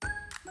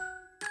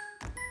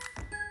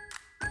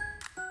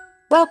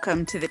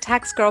Welcome to the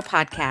Tax Girl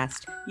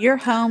Podcast, your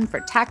home for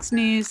tax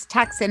news,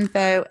 tax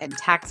info, and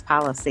tax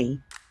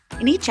policy.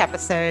 In each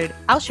episode,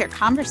 I'll share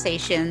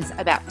conversations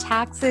about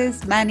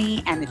taxes,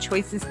 money, and the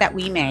choices that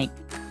we make.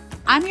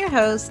 I'm your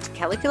host,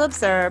 Kelly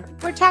Phillips Erb,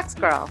 or Tax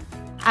Girl.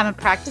 I'm a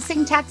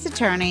practicing tax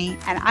attorney,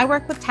 and I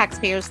work with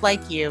taxpayers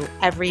like you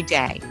every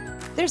day.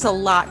 There's a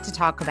lot to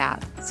talk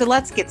about, so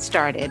let's get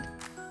started.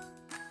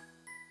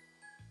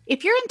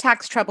 If you're in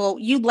tax trouble,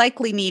 you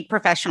likely need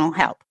professional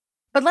help.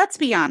 But let's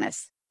be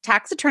honest.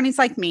 Tax attorneys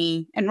like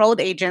me, enrolled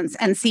agents,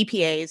 and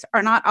CPAs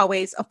are not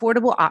always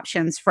affordable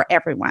options for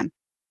everyone.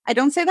 I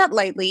don't say that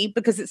lightly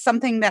because it's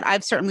something that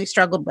I've certainly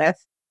struggled with.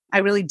 I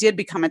really did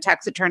become a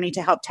tax attorney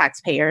to help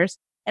taxpayers,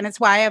 and it's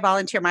why I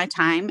volunteer my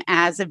time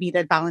as a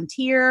VEDA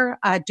volunteer,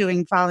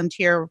 doing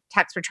volunteer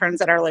tax returns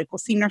at our local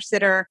senior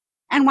sitter,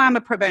 and why I'm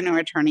a pro bono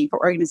attorney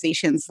for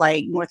organizations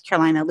like North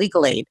Carolina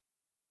Legal Aid.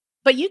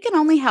 But you can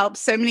only help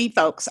so many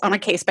folks on a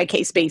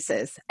case-by-case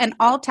basis, and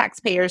all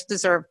taxpayers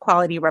deserve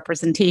quality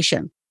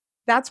representation.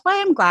 That's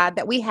why I'm glad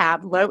that we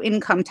have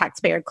low-income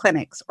taxpayer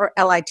clinics, or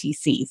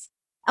LITCs.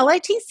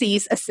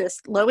 LITCs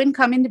assist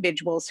low-income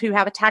individuals who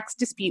have a tax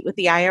dispute with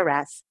the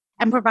IRS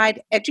and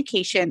provide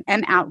education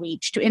and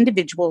outreach to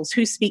individuals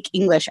who speak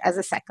English as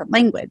a second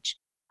language.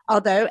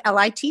 Although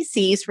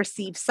LITCs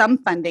receive some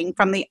funding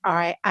from the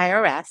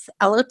IRS,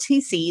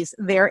 LITCs,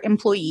 their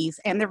employees,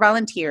 and their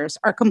volunteers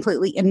are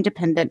completely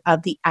independent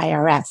of the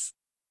IRS.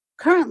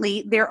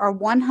 Currently, there are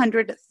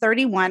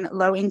 131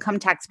 low-income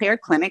taxpayer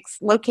clinics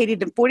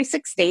located in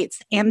 46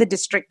 states and the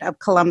District of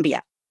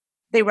Columbia.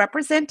 They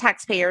represent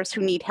taxpayers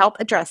who need help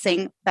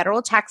addressing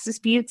federal tax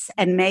disputes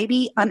and may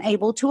be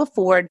unable to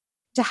afford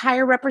to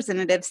hire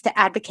representatives to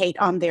advocate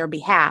on their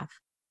behalf.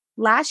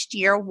 Last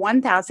year,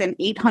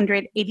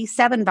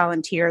 1,887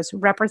 volunteers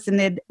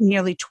represented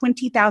nearly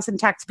 20,000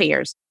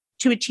 taxpayers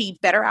to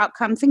achieve better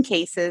outcomes in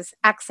cases,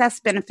 access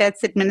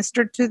benefits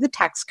administered through the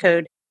tax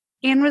code,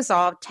 and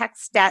resolve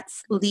tax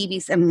debts,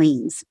 levies, and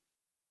liens.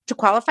 To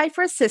qualify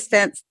for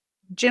assistance,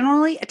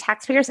 generally a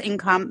taxpayer's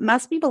income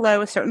must be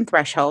below a certain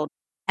threshold,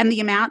 and the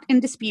amount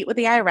in dispute with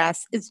the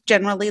IRS is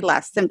generally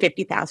less than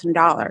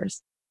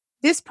 $50,000.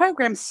 This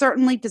program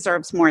certainly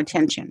deserves more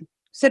attention.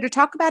 So to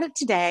talk about it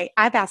today,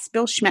 I've asked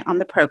Bill Schmidt on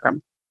the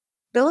program.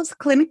 Bill is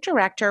clinic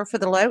director for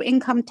the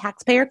Low-Income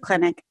Taxpayer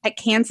Clinic at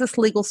Kansas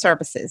Legal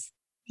Services.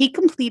 He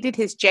completed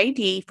his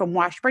JD from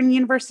Washburn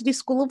University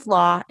School of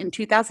Law in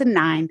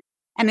 2009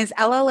 and his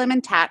LLM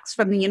in tax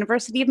from the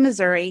University of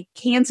Missouri,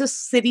 Kansas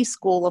City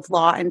School of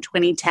Law in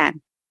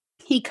 2010.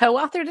 He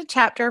co-authored a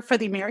chapter for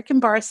the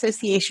American Bar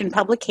Association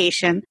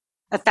publication,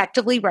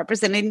 Effectively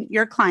Representing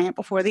Your Client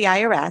Before the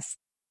IRS.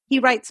 He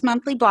writes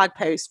monthly blog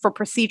posts for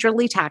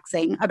Procedurally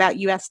Taxing about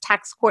U.S.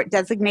 tax court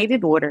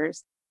designated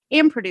orders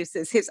and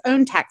produces his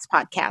own tax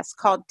podcast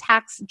called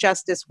Tax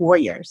Justice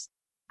Warriors.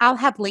 I'll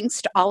have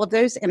links to all of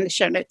those in the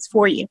show notes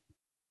for you.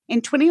 In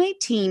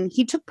 2018,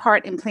 he took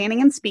part in planning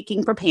and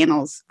speaking for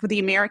panels for the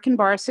American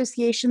Bar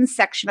Association's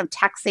section of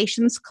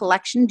Taxation's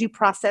Collection Due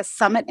Process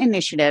Summit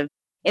Initiative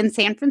in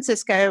San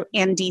Francisco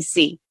and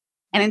D.C.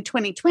 And in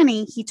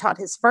 2020, he taught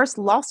his first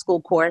law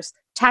school course,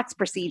 Tax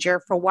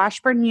Procedure, for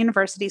Washburn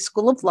University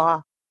School of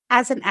Law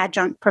as an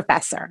adjunct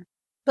professor.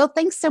 Bill,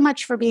 thanks so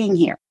much for being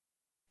here.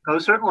 Oh,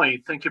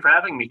 certainly. Thank you for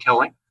having me,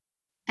 Kelly.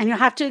 And you'll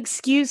have to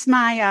excuse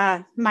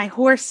my my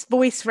hoarse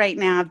voice right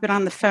now. I've been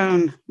on the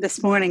phone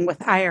this morning with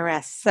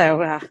IRS,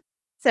 so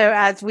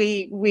as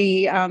we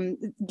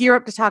gear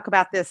up to talk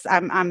about this,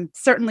 I'm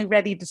certainly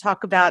ready to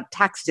talk about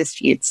tax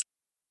disputes.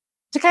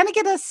 To kind of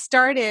get us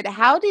started,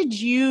 how did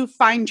you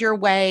find your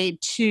way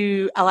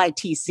to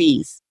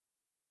LITCs?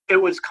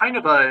 It was kind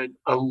of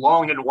a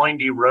long and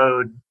windy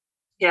road.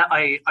 Yeah,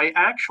 I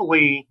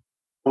actually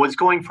was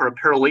going for a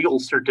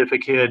paralegal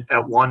certificate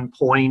at one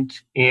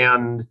point,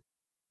 and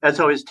as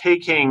I was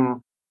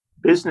taking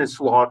business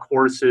law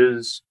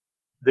courses,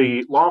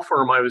 the law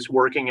firm I was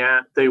working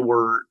at, they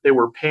were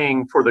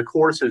paying for the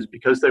courses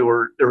because they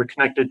were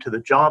connected to the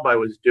job I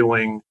was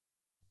doing.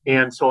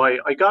 And so I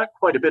got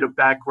quite a bit of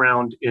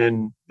background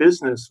in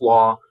business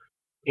law,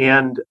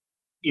 and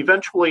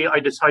eventually I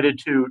decided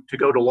to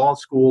go to law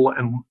school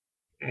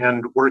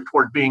and work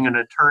toward being an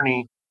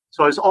attorney.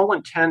 So I was all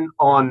intent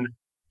on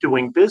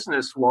doing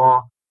business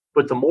law,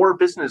 but the more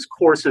business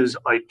courses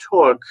I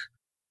took,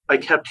 I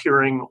kept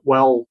hearing,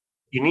 well,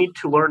 you need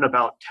to learn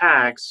about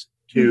tax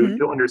to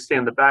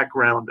understand the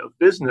background of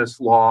business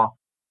law.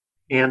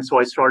 And so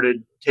I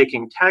started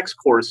taking tax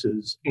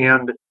courses,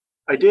 and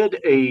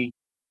I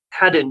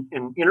had an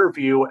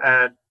interview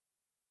at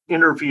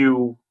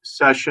interview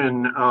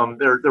session.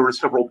 There were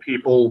several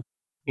people,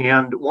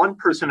 and one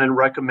person had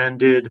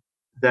recommended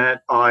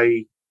that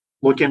I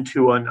look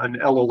into an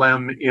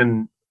LLM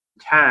in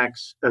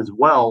tax as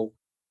well.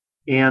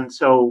 And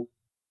so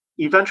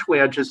eventually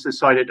I just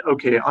decided,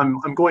 okay, I'm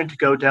going to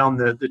go down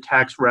the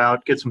tax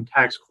route, get some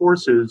tax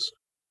courses.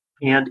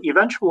 And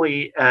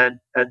eventually at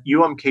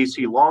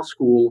UMKC Law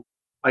School,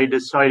 I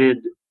decided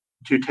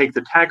to take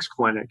the tax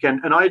clinic.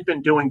 And I had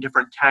been doing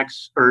different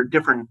tax or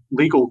different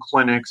legal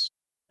clinics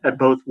at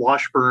both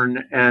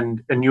Washburn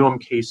and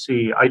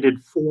UMKC. I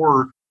did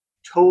 4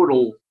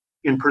 total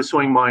in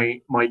pursuing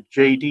my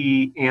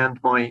JD and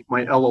my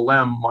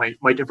LLM,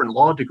 my different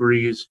law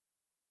degrees.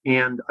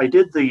 And I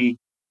did the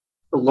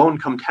low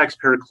income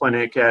taxpayer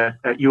clinic at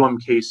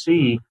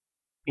UMKC.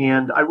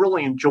 And I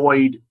really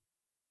enjoyed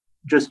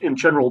just in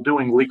general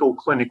doing legal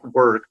clinic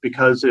work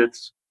because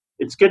it's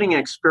getting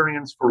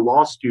experience for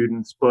law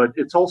students, but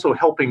it's also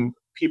helping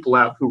people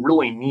out who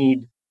really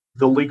need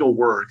the legal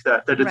work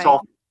that it's Right.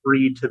 all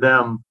free to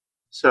them.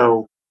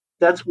 So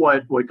that's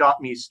what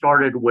got me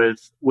started with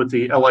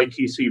the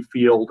LITC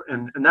field.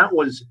 And that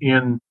was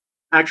in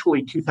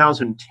actually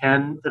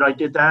 2010 that I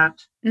did that.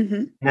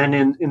 Mm-hmm. And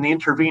in the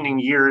intervening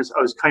years,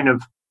 I was kind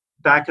of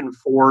back and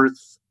forth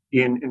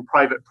in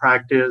private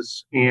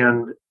practice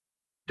and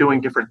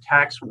doing different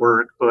tax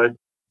work. But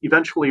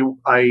eventually,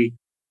 I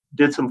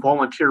did some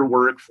volunteer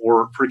work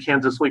for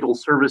Kansas Legal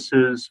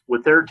Services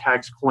with their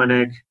tax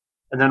clinic.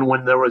 And then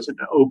when there was an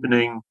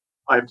opening,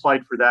 I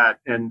applied for that,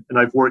 and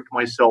I've worked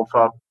myself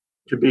up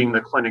to being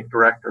the clinic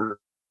director.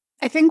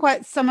 I think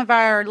what some of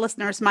our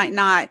listeners might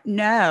not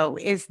know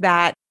is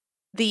that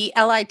the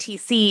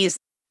LITCs,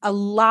 a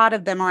lot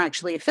of them are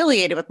actually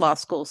affiliated with law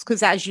schools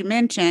because, as you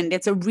mentioned,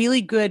 it's a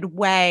really good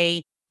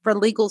way for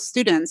law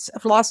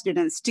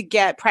students to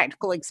get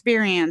practical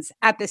experience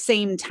at the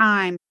same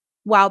time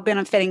while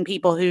benefiting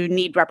people who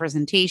need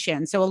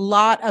representation. So a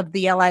lot of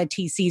the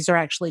LITCs are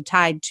actually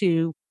tied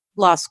to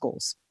law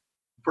schools.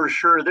 For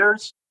sure.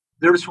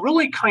 There's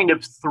really kind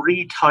of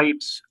 3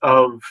 types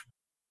of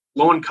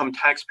low-income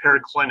taxpayer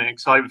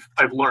clinics. I've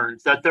learned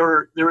that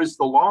there is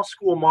the law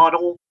school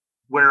model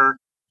where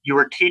you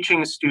are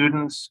teaching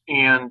students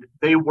and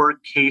they work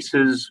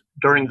cases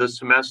during the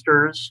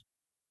semesters.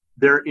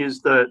 There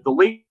is the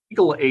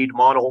legal aid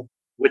model,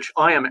 which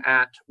I am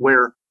at,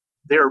 where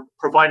they're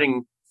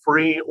providing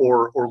free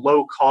or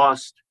low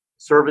cost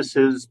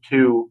services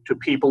to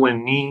people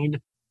in need.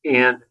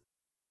 And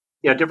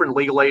yeah, different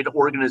legal aid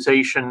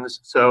organizations.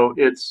 So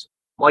it's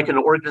like an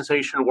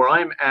organization where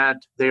I'm at,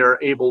 they are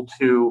able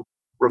to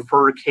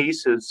refer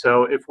cases.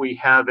 So if we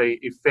have a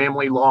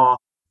family law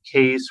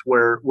case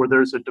where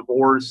there's a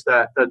divorce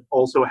that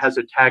also has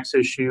a tax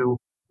issue,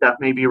 that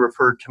may be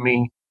referred to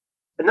me.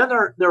 And then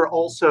there are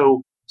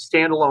also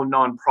standalone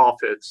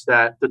nonprofits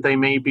that they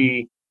may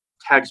be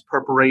tax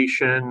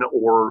preparation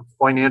or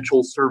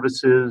financial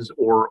services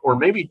or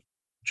maybe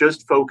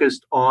just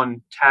focused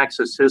on tax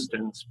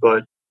assistance,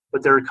 but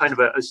they're kind of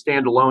a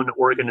standalone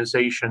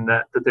organization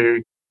that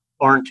they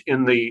aren't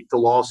in the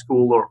law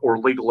school or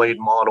legal aid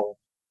model.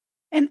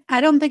 And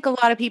I don't think a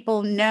lot of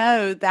people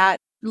know that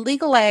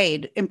legal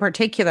aid in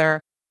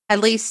particular, at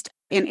least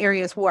in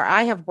areas where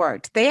I have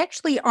worked, they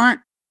actually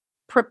aren't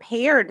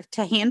prepared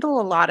to handle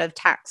a lot of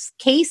tax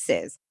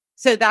cases.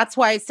 So that's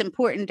why it's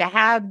important to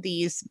have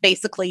these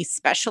basically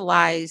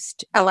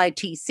specialized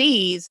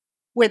LITCs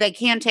where they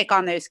can take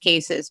on those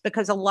cases,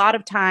 because a lot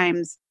of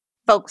times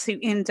folks who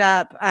end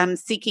up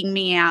seeking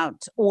me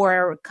out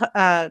or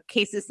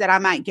cases that I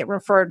might get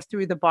referred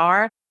through the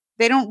bar,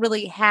 they don't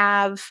really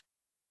have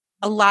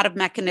a lot of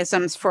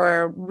mechanisms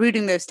for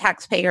rooting those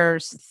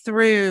taxpayers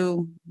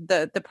through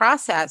the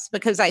process,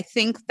 because I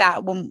think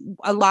that when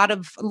a lot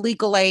of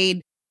legal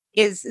aid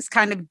is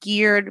kind of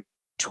geared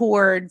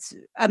towards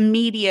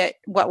immediate,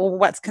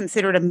 what's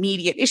considered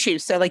immediate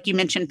issues. So like you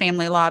mentioned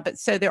family law, but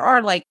so there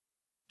are like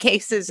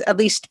cases, at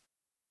least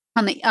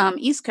on the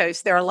East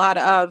Coast, there are a lot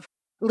of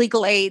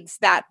legal aids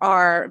that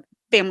are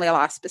family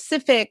law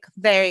specific.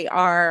 They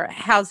are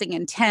housing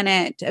and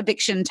tenant,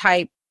 eviction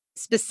type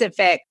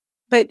specific.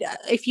 But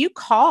if you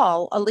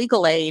call a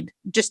legal aid,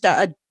 just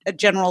a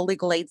general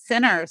legal aid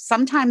center,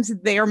 sometimes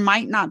there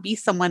might not be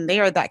someone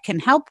there that can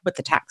help with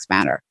the tax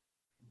matter.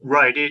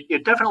 Right.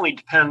 It definitely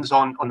depends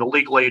on the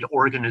legal aid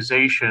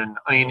organization.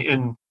 I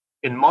mean,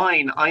 in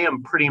mine, I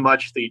am pretty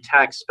much the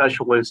tax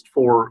specialist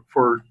for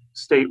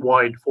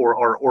statewide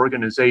for our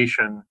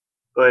organization.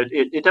 But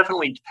it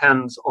definitely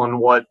depends on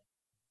what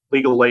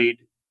legal aid,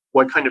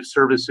 what kind of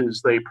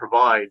services they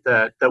provide.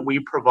 That we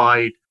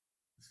provide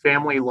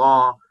family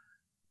law,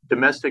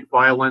 domestic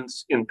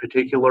violence in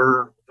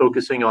particular,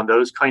 focusing on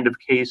those kind of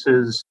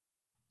cases,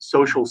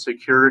 Social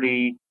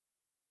Security,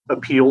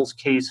 appeals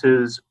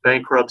cases,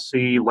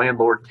 bankruptcy,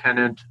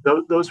 landlord-tenant.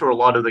 Those are a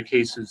lot of the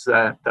cases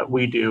that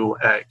we do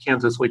at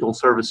Kansas Legal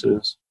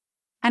Services.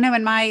 I know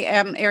in my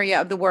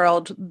area of the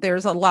world,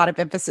 there's a lot of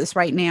emphasis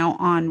right now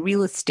on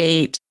real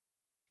estate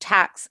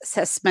tax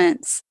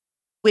assessments,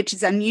 which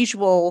is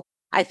unusual,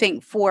 I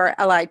think, for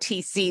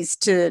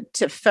LITCs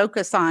to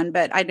focus on.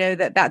 But I know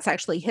that that's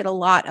actually hit a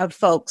lot of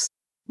folks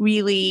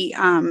really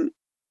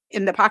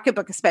in the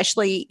pocketbook,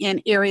 especially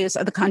in areas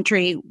of the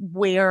country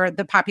where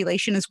the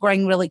population is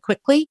growing really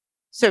quickly.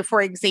 So,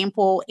 for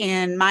example,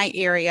 in my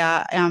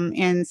area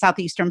in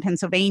southeastern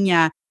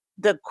Pennsylvania,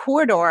 the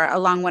corridor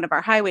along one of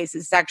our highways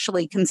is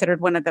actually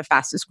considered one of the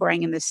fastest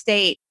growing in the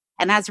state.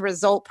 And as a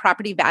result,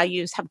 property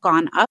values have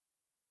gone up.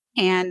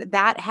 And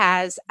that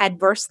has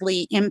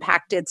adversely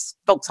impacted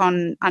folks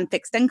on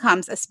fixed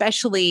incomes,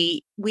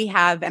 especially we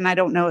have, and I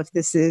don't know if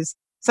this is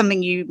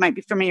something you might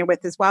be familiar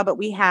with as well, but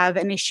we have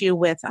an issue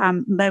with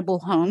mobile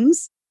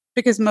homes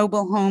because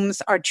mobile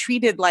homes are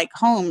treated like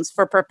homes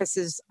for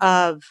purposes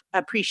of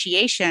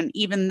appreciation,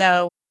 even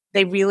though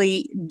they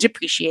really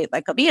depreciate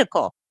like a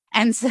vehicle.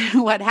 And so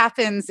what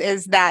happens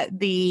is that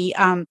the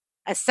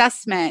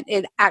assessment,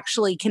 it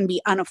actually can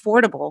be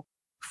unaffordable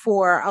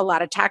for a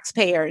lot of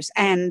taxpayers.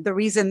 And the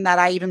reason that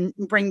I even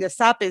bring this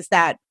up is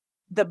that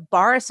the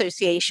bar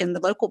association,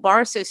 the local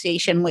bar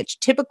association, which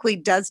typically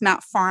does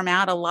not farm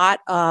out a lot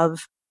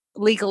of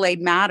legal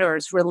aid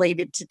matters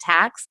related to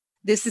tax,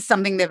 this is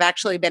something they've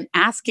actually been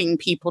asking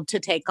people to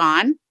take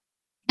on.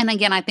 And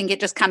again, I think it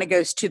just kind of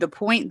goes to the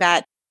point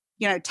that,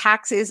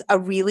 tax is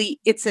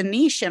it's a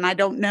niche. And I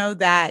don't know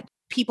that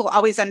people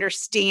always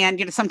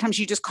understand, sometimes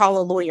you just call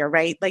a lawyer,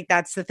 right? Like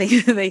that's the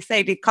thing they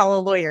say, to call a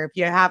lawyer if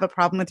you have a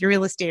problem with your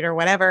real estate or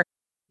whatever.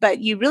 But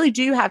you really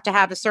do have to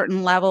have a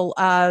certain level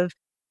of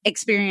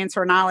experience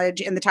or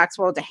knowledge in the tax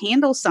world to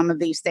handle some of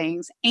these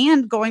things.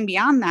 And going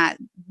beyond that,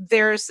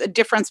 there's a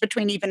difference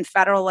between even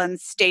federal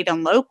and state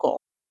and local.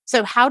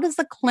 So how does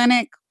the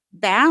clinic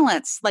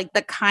balance like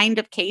the kind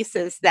of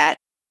cases that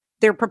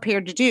they're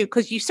prepared to do?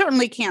 Because you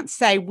certainly can't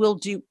say we'll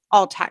do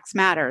all tax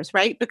matters,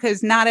 right?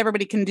 Because not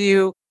everybody can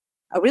do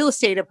a real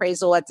estate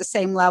appraisal at the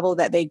same level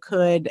that they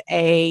could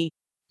a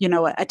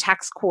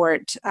tax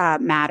court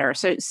matter.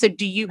 So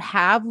do you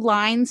have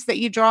lines that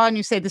you draw and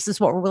you say, this is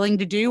what we're willing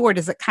to do? Or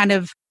does it kind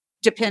of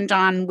depend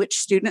on which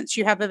students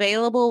you have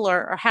available,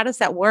 or how does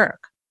that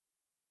work?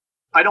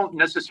 I don't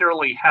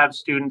necessarily have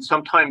students.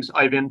 Sometimes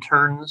I have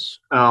interns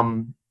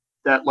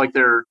that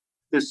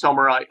this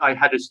summer I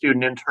had a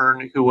student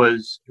intern who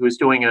was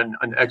doing an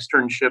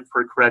externship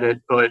for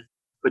credit, but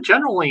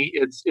generally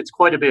it's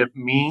quite a bit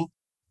me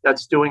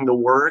that's doing the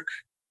work.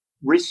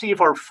 Receive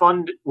our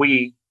fund.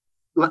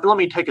 Let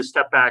me take a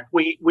step back.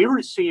 We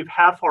receive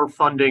half our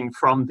funding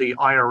from the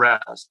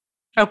IRS.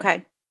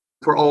 Okay.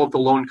 For all of the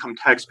low-income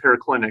taxpayer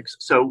clinics.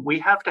 So we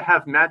have to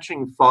have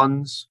matching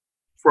funds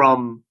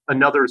from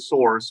another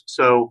source.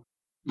 So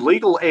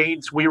legal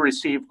aids, we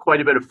receive quite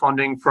a bit of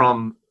funding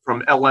from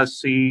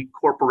LSC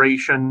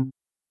Corporation.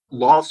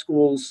 Law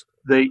schools,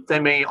 they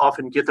may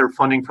often get their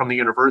funding from the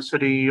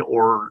university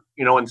or,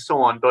 and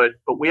so on. But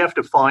we have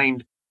to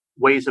find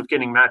ways of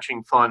getting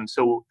matching funds.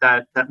 So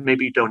that may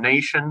be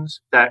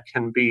donations, that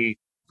can be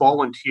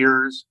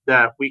volunteers,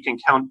 that we can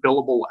count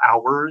billable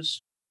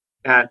hours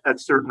at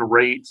certain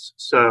rates.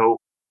 So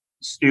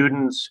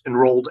students,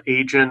 enrolled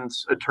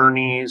agents,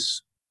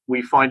 attorneys,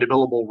 we find a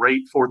billable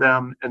rate for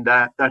them, and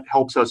that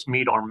helps us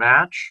meet our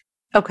match.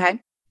 Okay.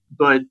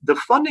 But the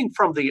funding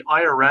from the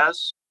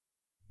IRS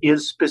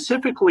is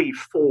specifically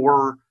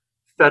for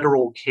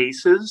federal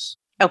cases.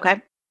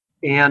 Okay.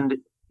 And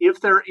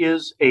if there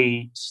is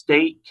a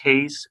state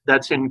case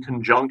that's in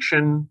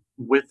conjunction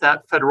with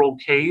that federal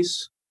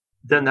case,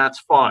 then that's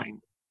fine.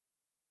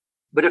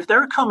 But if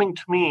they're coming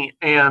to me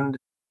and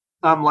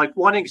like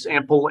one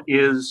example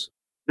is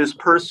this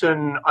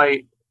person,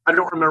 I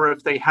don't remember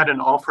if they had an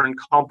offer in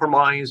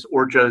compromise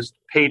or just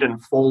paid in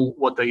full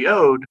what they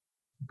owed,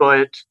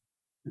 but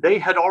they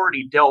had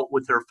already dealt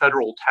with their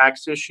federal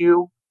tax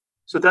issue.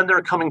 So then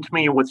they're coming to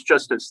me with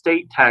just a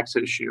state tax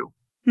issue.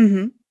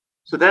 Mm-hmm.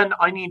 So then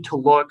I need to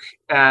look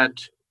at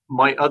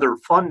my other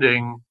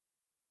funding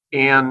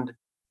and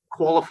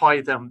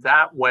qualify them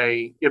that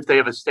way if they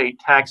have a state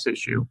tax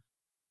issue.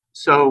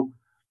 So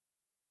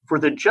for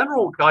the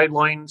general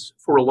guidelines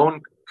for a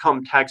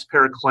low-income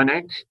taxpayer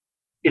clinic,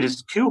 it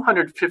is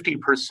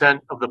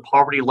 250% of the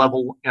poverty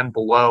level and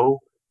below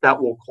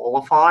that will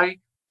qualify.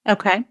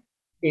 Okay.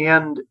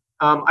 And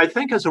I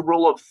think as a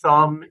rule of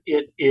thumb,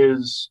 it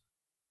is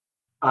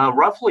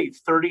roughly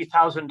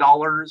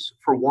 $30,000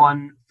 for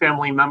one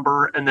family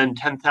member and then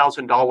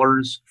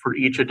 $10,000 for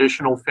each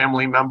additional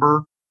family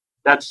member.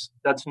 That's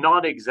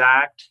not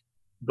exact,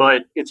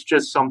 but it's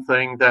just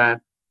something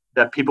that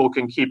people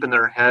can keep in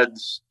their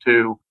heads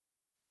to.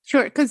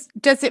 Sure, because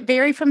does it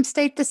vary from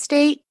state to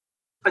state?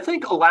 I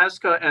think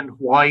Alaska and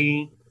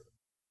Hawaii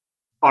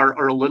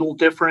are a little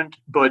different,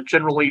 but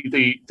generally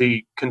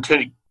the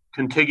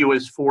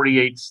contiguous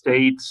 48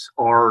 states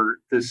are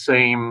the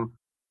same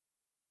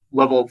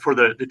level for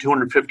the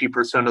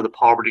 250% of the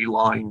poverty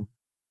line.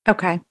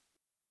 Okay.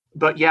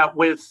 But yeah,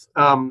 with,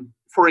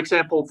 for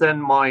example,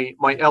 then my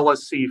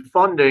LSC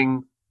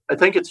funding, I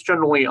think it's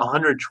generally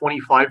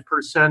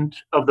 125%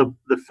 of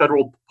the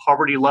federal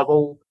poverty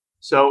level.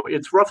 So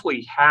it's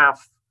roughly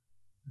half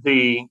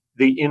the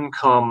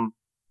income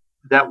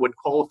that would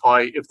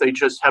qualify if they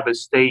just have a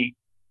state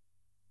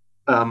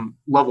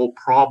level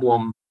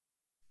problem.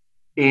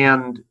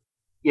 And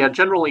yeah,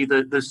 generally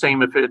the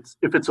same if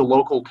it's a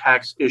local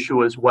tax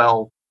issue as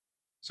well.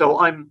 So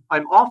I'm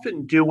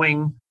often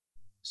doing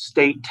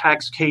state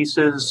tax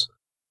cases,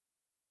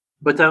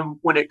 but then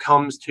when it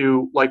comes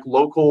to like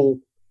local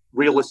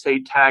real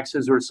estate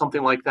taxes or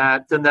something like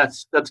that, then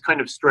that's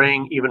kind of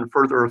straying even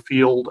further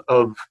afield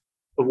of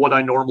what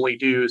I normally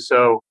do.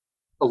 So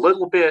a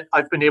little bit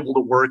I've been able to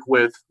work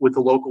with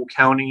the local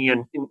county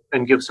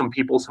and give some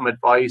people some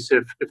advice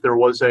if there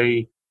was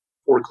a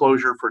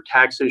foreclosure for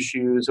tax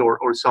issues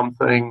or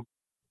something.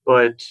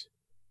 but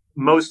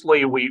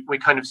mostly we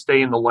kind of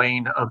stay in the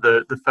lane of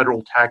the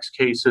federal tax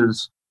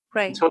cases. And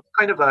Right. so it's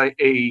kind of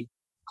a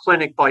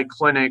clinic by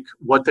clinic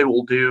what they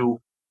will do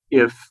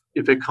if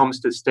it comes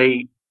to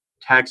state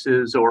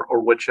taxes or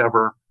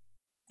whichever.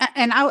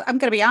 And I'm going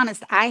to be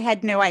honest, I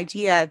had no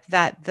idea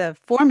that the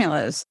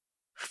formulas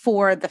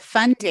for the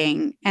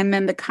funding and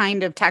then the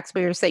kind of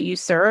taxpayers that you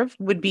serve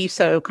would be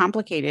so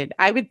complicated.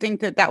 I would think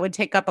that that would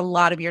take up a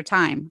lot of your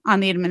time on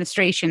the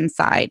administration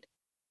side.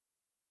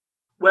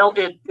 Well,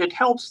 it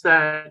helps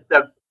that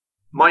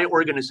my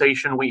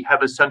organization, we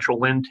have a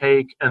central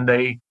intake, and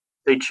they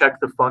check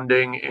the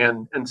funding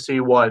and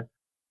see what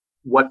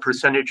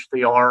percentage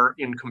they are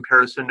in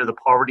comparison to the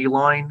poverty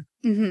line.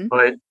 Hmm.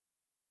 But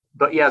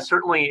but yeah,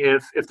 certainly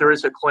if there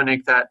is a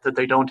clinic that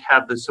they don't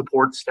have the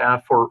support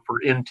staff for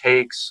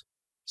intakes,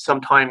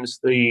 sometimes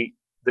the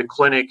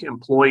clinic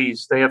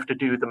employees, they have to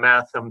do the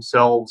math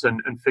themselves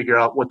and figure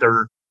out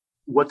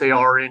what they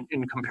are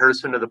in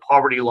comparison to the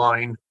poverty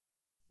line.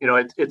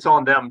 It's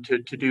on them to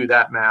do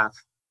that math.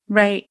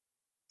 Right.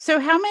 So,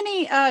 how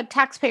many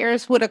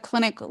taxpayers would a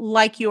clinic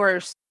like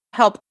yours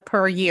help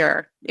per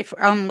year, if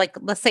on, like,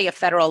 let's say, a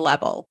federal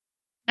level?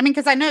 I mean,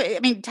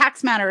 because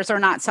tax matters are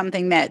not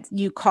something that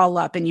you call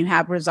up and you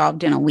have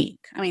resolved in a week.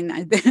 I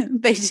mean,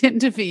 they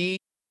tend to be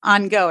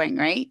ongoing,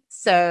 right?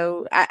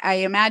 So, I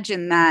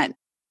imagine that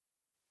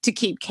to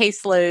keep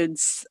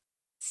caseloads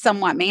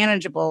somewhat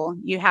manageable,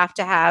 you have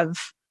to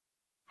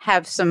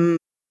have some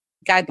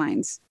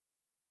guidelines.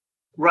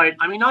 Right.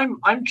 I mean,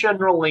 I'm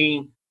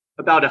generally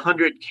about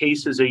 100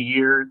 cases a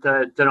year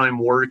that I'm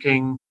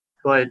working,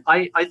 but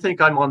I think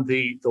I'm on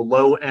the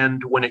low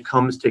end when it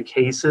comes to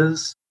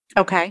cases.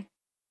 Okay.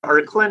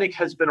 Our clinic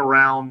has been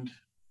around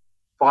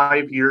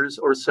 5 years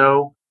or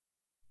so,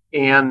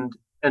 and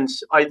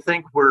I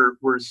think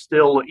we're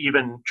still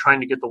even trying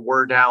to get the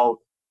word out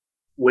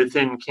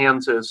within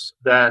Kansas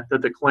that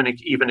the clinic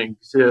even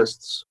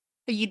exists.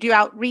 You do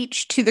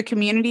outreach to the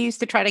communities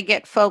to try to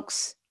get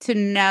folks to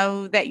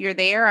know that you're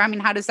there? I mean,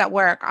 how does that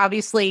work?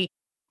 Obviously,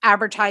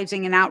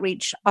 advertising and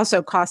outreach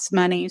also costs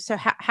money. So,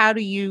 how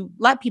do you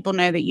let people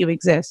know that you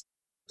exist?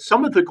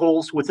 Some of the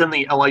goals within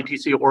the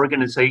LITC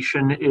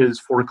organization is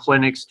for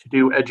clinics to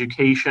do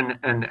education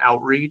and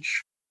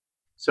outreach.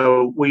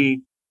 So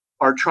we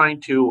are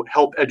trying to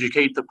help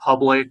educate the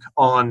public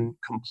on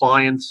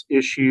compliance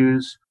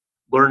issues,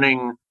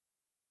 learning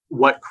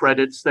what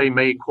credits they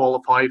may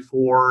qualify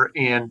for,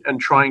 and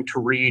trying to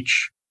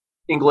reach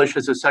English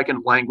as a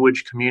second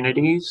language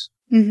communities.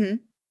 Hmm.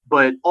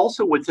 But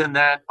also within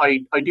that, I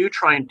do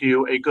try and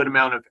do a good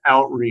amount of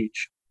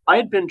outreach. I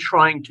had been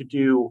trying to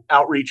do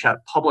outreach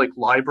at public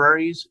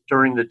libraries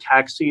during the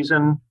tax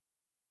season,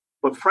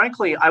 but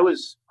frankly, I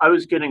was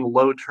getting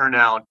low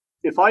turnout.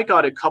 If I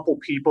got a couple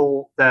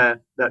people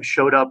that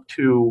showed up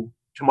to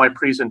my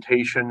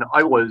presentation,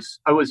 I was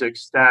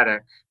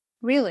ecstatic.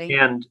 Really?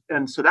 And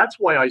so that's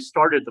why I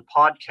started the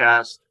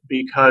podcast,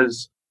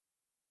 because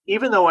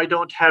even though I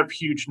don't have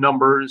huge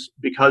numbers,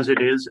 because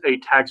it is a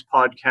tax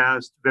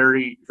podcast,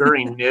 very,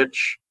 very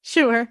niche,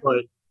 Sure.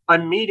 but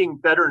I'm meeting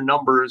better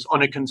numbers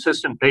on a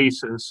consistent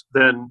basis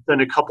than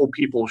a couple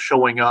people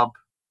showing up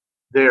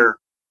there.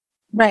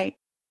 Right.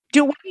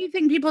 Why do you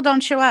think people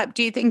don't show up?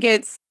 Do you think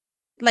it's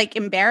like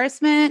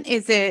embarrassment?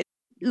 Is it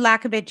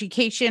lack of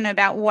education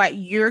about what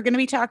you're going to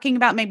be talking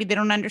about? Maybe they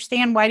don't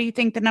understand. Why do you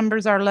think the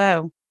numbers are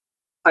low?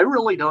 I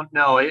really don't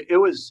know. It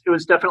was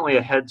definitely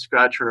a head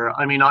scratcher.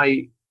 I mean,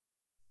 I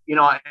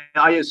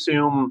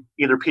assume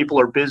either people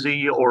are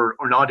busy or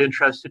not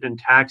interested in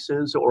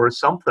taxes or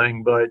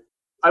something, but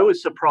I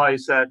was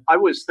surprised that I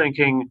was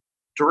thinking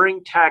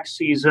during tax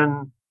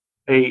season,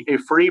 a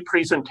free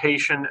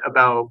presentation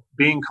about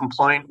being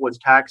compliant with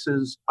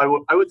taxes, I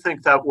would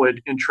think that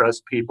would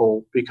interest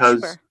people,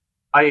 because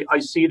Sure. I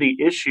see the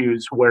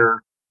issues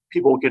where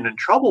people get in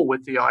trouble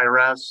with the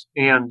IRS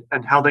and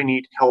how they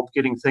need help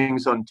getting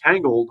things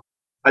untangled.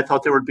 I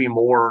thought there would be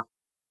more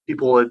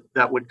people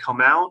that would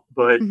come out,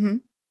 but Hmm.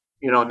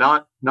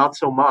 not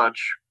so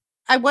much.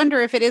 I wonder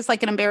if it is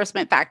like an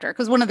embarrassment factor,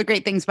 because one of the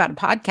great things about a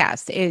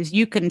podcast is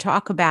you can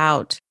talk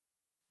about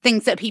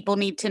things that people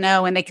need to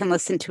know and they can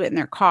listen to it in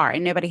their car,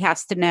 and nobody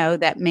has to know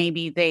that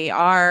maybe they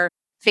are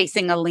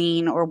facing a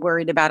lien or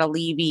worried about a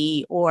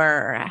levy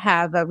or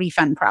have a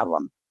refund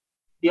problem.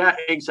 Yeah,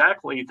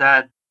 exactly.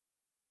 That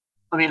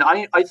I mean,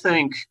 I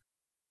think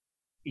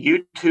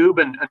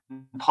YouTube and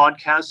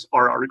podcasts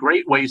are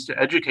great ways to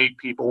educate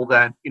people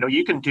that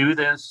you can do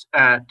this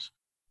at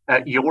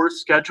your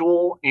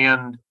schedule,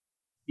 and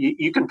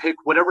you can pick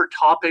whatever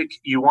topic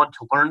you want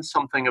to learn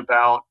something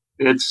about.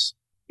 It's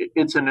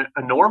an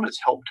enormous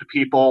help to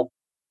people.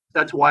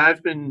 That's why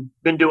I've been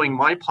doing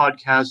my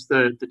podcast,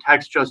 the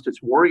Tax Justice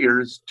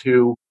Warriors,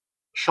 to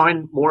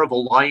shine more of a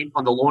light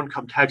on the Low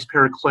Income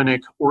Taxpayer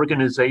Clinic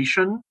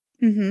organization,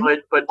 Hmm.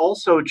 but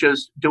also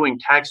just doing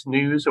tax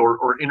news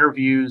or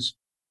interviews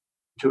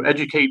to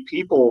educate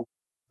people.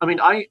 I mean,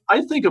 I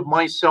think of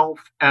myself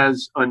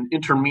as an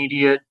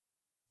intermediate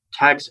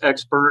tax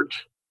expert,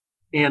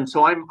 and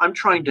so I'm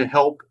trying to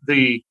help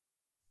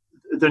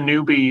the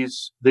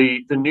newbies,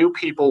 the new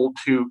people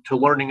to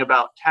learning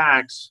about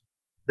tax,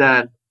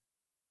 that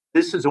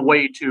this is a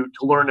way to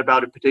learn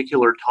about a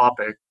particular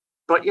topic.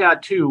 But yeah,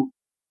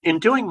 in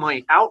doing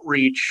my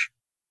outreach,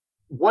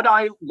 what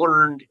I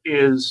learned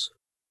is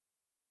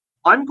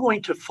I'm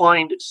going to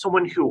find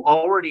someone who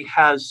already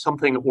has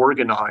something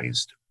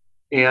organized.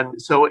 And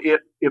so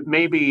it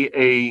may be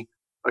a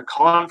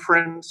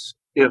conference,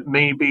 it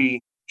may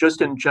be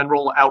just in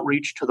general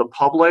outreach to the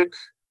public.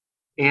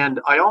 And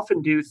I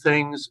often do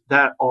things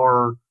that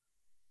are,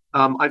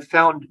 I've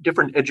found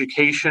different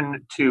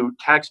education to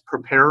tax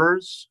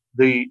preparers,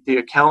 the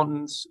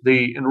accountants,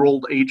 the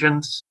enrolled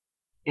agents.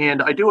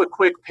 And I do a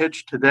quick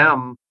pitch to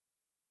them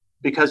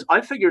because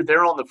I figure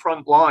they're on the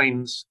front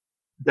lines,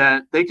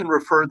 that they can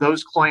refer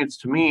those clients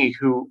to me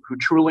who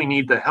truly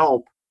need the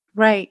help.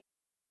 Right.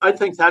 I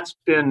think that's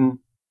been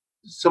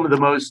some of the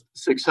most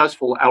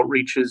successful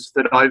outreaches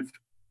that I've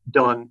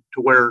done,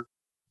 to where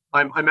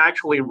I'm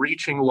actually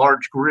reaching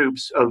large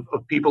groups of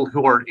people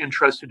who are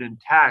interested in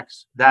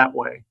tax that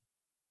way.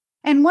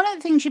 And one of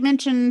the things you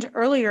mentioned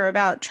earlier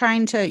about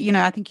trying to,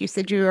 I think you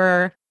said you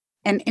were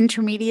an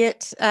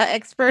intermediate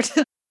expert.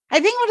 I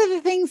think one of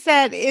the things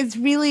that is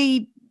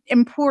really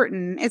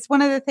important, it's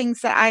one of the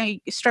things that I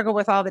struggle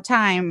with all the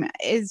time,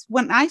 is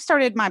when I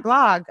started my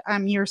blog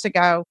years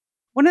ago,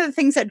 one of the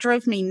things that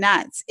drove me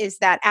nuts is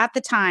that at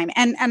the time,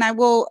 and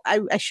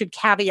I should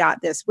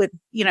caveat this with,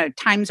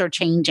 times are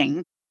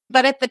changing,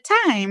 but at the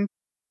time,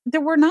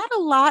 there were not a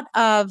lot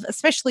of,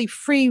 especially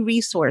free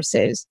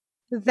resources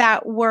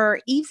that were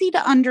easy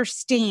to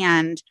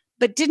understand,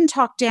 but didn't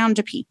talk down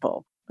to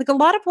people. Like a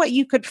lot of what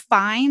you could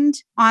find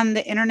on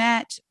the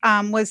internet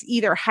was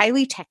either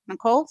highly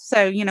technical,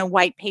 so,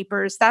 white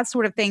papers, that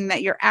sort of thing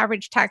that your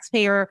average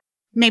taxpayer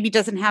maybe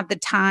doesn't have the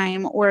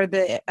time or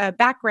the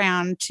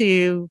background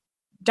to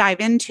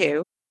dive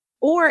into,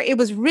 or it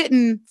was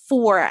written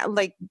for,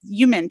 like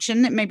you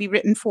mentioned, it may be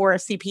written for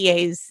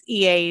CPAs,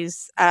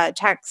 EAs,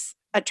 tax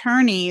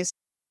attorneys,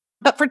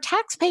 but for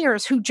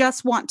taxpayers who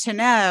just want to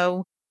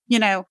know,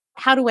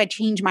 how do I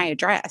change my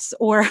address?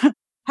 Or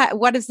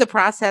what is the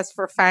process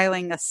for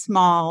filing a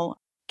small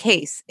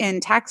case in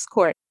tax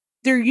court?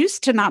 There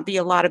used to not be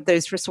a lot of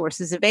those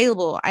resources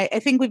available. I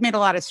think we've made a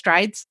lot of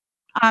strides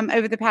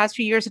over the past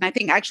few years. And I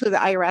think actually the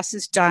IRS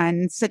has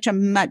done such a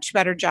much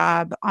better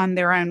job on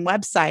their own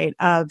website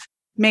of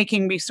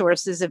making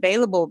resources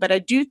available. But I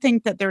do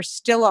think that there's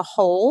still a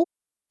hole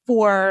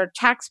for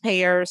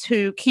taxpayers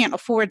who can't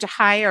afford to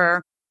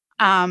hire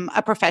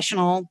a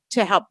professional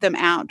to help them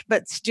out,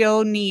 but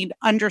still need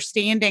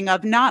understanding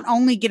of not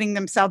only getting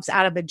themselves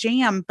out of a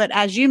jam, but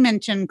as you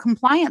mentioned,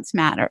 compliance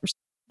matters.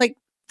 Like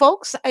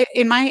folks,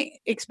 in my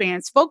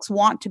experience, folks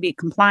want to be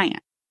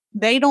compliant.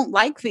 They don't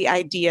like the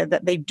idea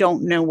that they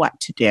don't know what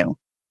to do.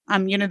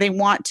 They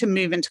want to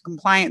move into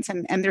compliance,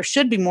 and there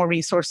should be more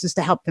resources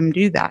to help them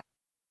do that.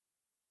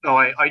 Oh,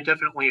 I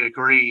definitely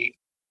agree.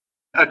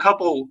 A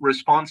couple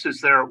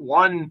responses there.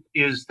 One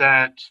is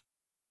that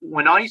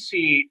when I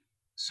see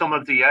some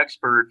of the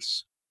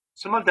experts,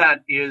 some of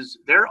that is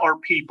there are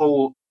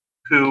people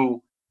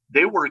who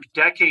they work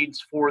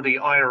decades for the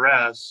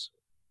IRS,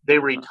 they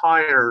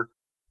retire,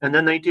 and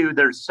then they do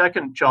their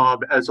second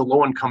job as a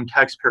low-income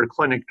taxpayer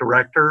clinic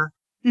director.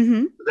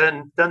 Mm-hmm.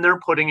 Then they're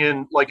putting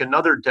in like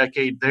another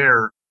decade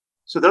there.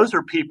 So those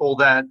are people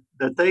that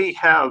they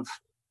have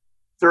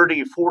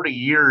 30, 40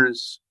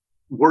 years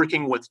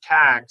working with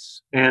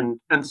tax, and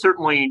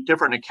certainly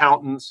different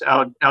accountants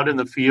out in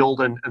the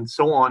field and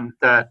so on,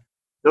 that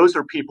those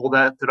are people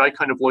that I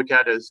kind of look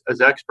at as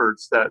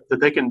experts, that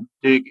they can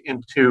dig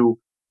into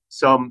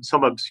some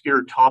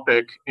obscure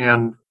topic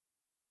and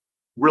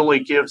really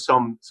give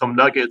some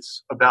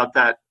nuggets about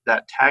that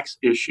tax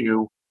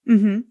issue.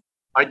 Mm-hmm.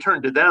 I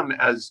turn to them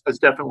as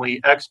definitely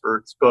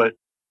experts, but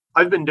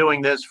I've been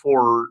doing this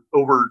for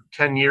over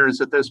 10 years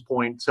at this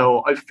point,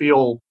 so I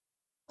feel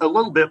a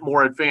little bit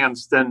more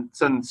advanced than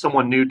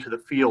someone new to the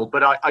field.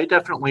 But I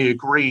definitely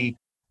agree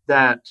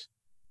that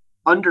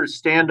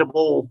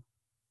understandable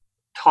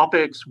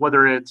topics,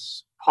 whether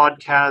it's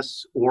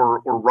podcasts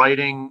or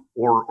writing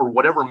or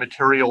whatever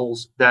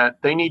materials, that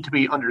they need to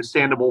be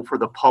understandable for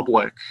the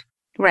public.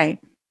 Right.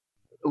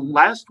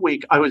 Last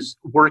week, I was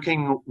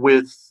working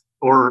with,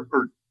 or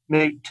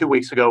maybe 2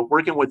 weeks ago,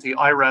 working with the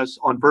IRS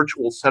on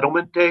virtual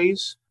settlement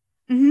days.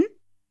 Mm-hmm.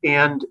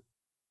 And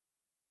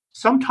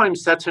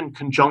sometimes that's in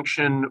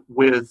conjunction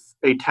with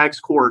a tax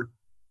court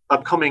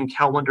upcoming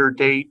calendar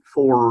date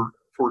for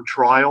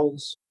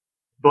trials.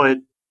 But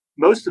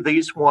most of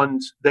these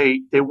ones,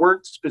 they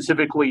weren't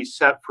specifically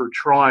set for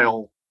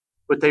trial,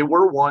 but they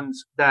were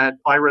ones that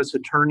IRS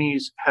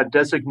attorneys had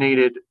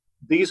designated,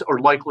 these are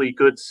likely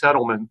good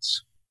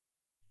settlements.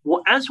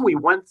 Well, as we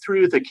went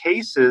through the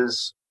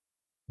cases,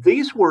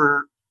 these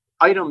were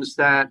items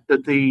that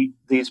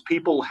these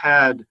people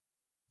had,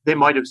 they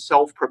might have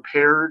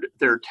self-prepared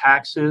their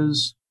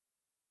taxes,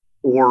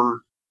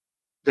 or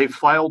they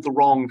filed the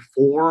wrong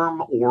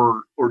form,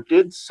 or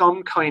did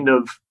some kind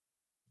of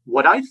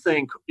what I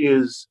think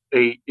is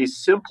a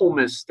simple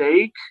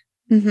mistake,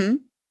 Mm-hmm.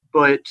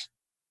 but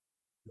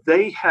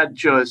they had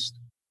just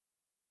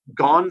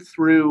gone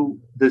through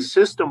the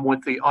system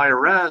with the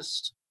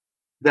IRS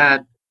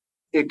that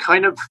it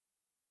kind of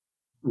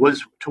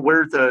was to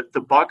where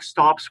the buck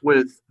stops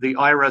with the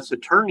IRS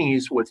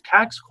attorneys with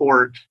tax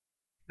court,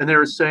 and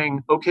they're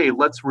saying, okay,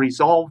 let's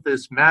resolve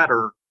this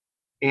matter.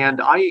 And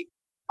I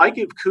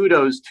give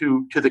kudos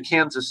to the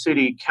Kansas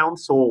City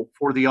Council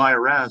for the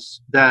IRS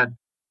that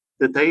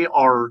they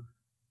are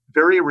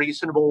very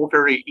reasonable,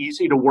 very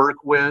easy to work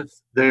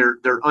with. They're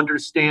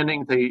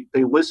understanding. They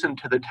listen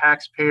to the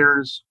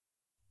taxpayers,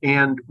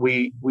 and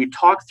we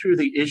talked through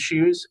the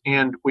issues,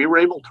 and we were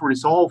able to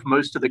resolve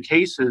most of the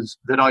cases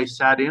that I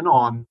sat in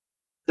on.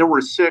 There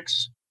were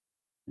 6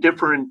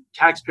 different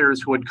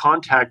taxpayers who had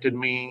contacted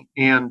me,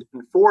 and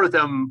 4 of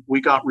them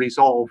we got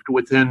resolved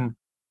within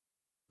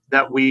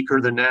that week or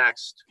the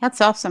next.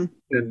 That's awesome.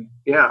 And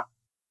yeah.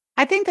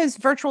 I think those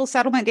virtual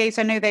settlement days,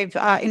 I know they've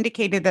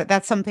indicated that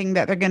that's something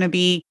that they're going to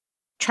be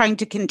trying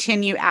to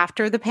continue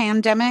after the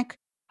pandemic.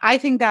 I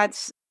think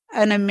that's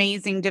an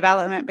amazing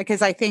development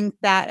because I think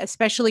that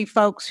especially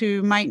folks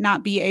who might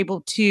not be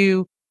able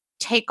to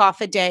take off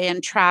a day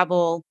and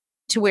travel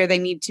to where they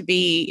need to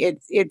be,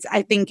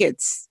 I think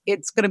it's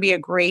going to be a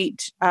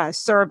great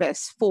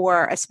service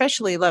for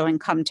especially low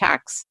income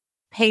tax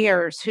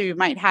payers who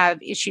might have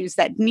issues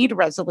that need a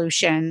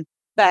resolution,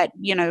 but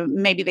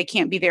maybe they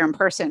can't be there in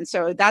person.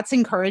 So that's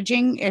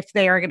encouraging if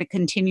they are going to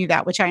continue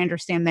that, which I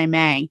understand they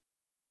may.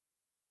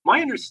 My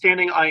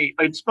understanding,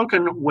 I'd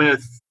spoken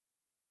with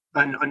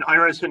an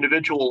IRS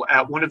individual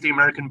at one of the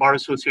American Bar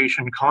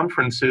Association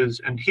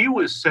conferences, and he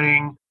was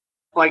saying,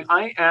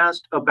 I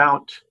asked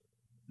about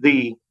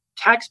the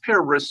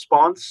taxpayer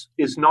response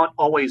is not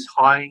always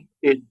high.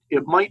 It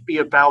might be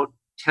about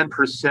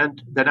 10%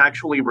 that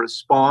actually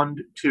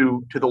respond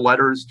to the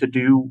letters to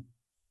do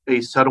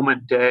a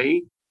settlement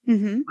day.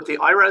 Mm-hmm. But the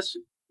IRS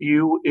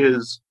view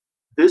is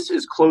this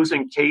is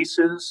closing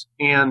cases,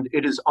 and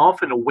it is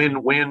often a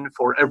win-win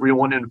for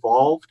everyone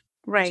involved.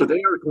 Right. So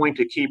they are going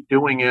to keep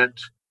doing it,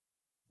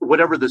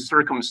 whatever the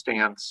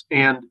circumstance.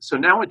 And so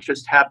now it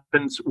just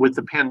happens with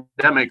the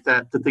pandemic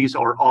that these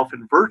are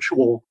often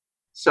virtual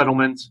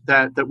settlements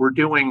that we're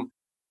doing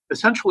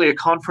essentially a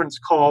conference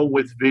call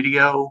with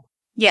video.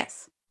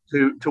 Yes.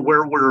 To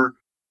where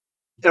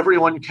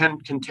everyone can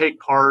take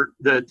part.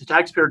 The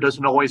taxpayer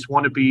doesn't always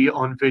want to be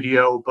on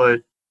video,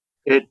 but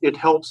it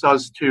helps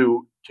us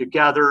to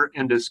gather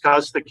and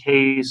discuss the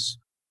case.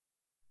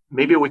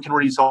 Maybe we can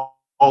resolve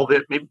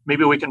it.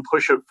 Maybe we can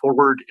push it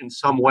forward in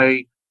some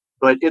way.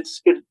 But it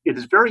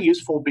is very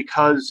useful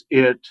because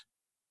it,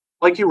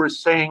 like you were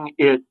saying,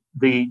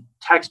 the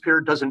taxpayer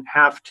doesn't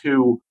have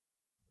to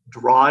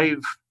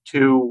drive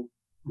to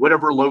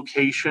whatever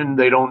location.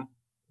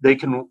 They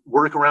can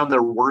work around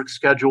their work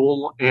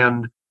schedule.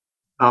 And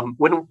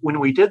when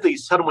we did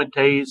these settlement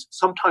days,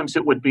 sometimes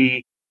it would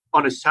be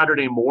on a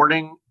Saturday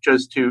morning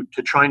just to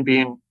try and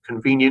be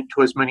convenient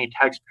to as many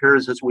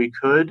taxpayers as we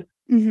could.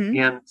 Mm-hmm.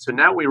 And so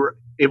now we were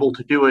able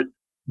to do it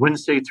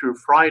Wednesday through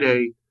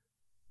Friday.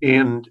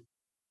 And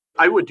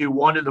I would do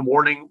one in the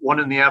morning, one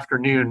in the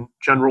afternoon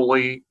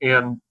generally,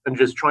 and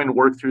just trying to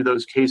work through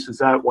those cases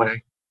that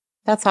way.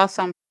 That's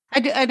awesome.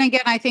 And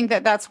again, I think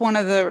that that's one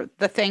of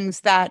the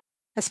things that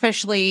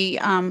especially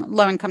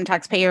low-income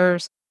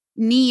taxpayers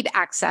need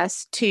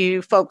access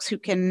to folks who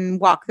can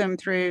walk them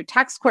through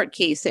tax court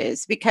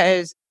cases,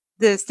 because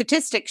the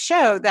statistics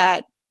show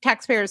that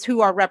taxpayers who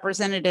are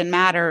represented in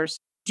matters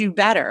do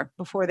better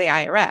before the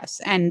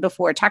IRS and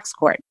before tax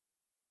court.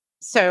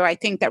 So I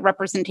think that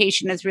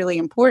representation is really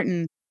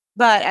important.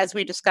 But as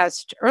we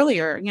discussed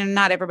earlier,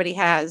 not everybody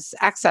has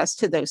access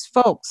to those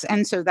folks.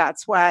 And so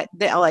that's what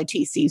the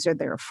LITCs are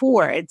there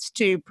for. It's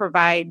to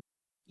provide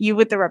you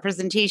with the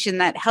representation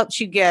that helps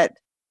you get,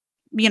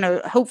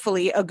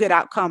 hopefully a good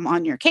outcome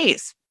on your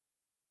case.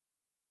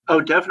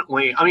 Oh,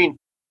 definitely. I mean,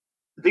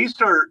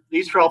 these are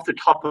off the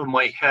top of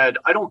my head.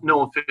 I don't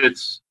know if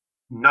it's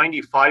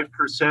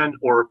 95%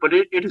 but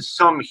it is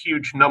some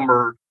huge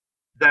number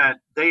that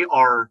they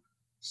are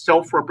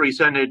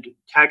self-represented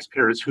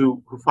taxpayers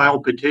who file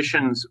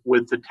petitions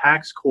with the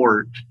tax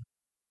court.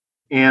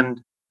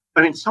 And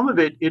I mean, some of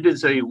it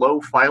is a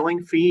low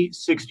filing fee,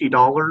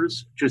 $60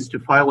 just to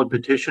file a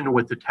petition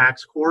with the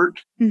tax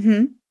court.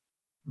 Mm-hmm.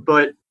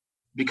 But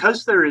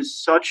because there is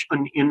such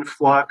an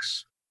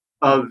influx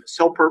of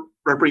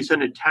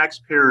self-represented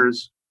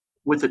taxpayers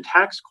with the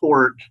tax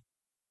court,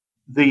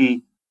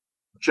 the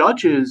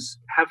judges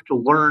have to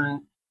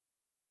learn,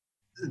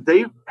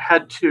 they've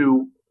had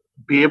to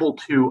be able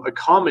to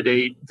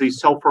accommodate the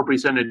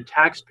self-represented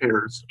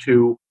taxpayers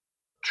to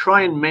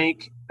try and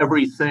make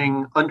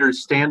everything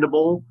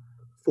understandable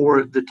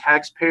for the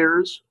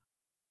taxpayers.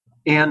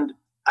 And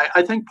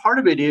I think part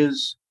of it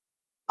is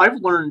I've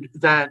learned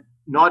that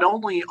not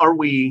only are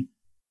we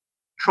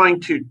trying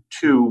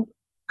to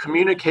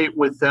communicate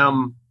with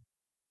them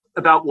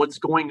about what's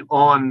going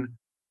on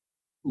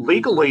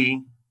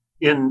legally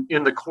in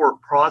the court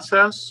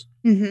process,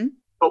 mm-hmm.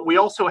 but we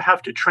also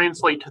have to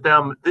translate to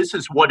them, this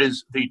is what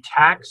is the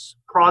tax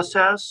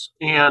process,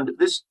 and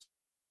this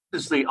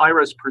is the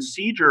IRS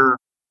procedure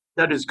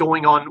that is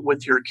going on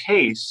with your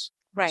case.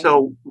 Right.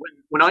 So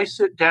when I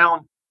sit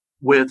down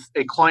with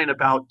a client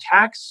about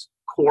tax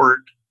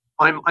court,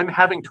 I'm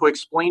having to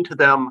explain to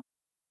them,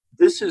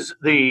 this is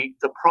the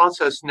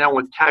process now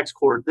with tax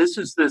court. This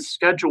is the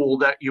schedule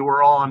that you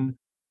are on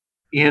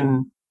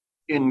in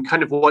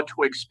kind of what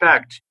to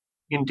expect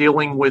in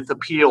dealing with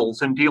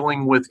appeals and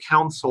dealing with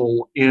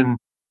counsel in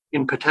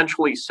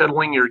potentially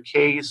settling your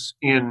case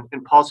in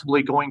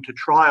possibly going to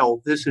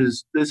trial. This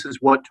is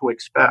what to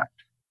expect.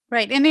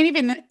 Right. And then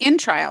even in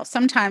trial,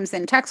 sometimes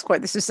in tax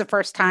court, this is the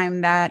first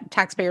time that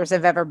taxpayers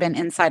have ever been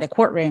inside a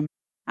courtroom.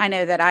 I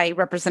know that I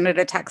represented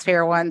a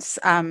taxpayer once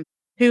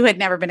who had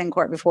never been in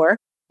court before.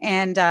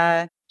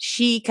 And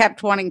she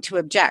kept wanting to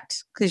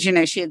object because,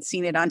 she had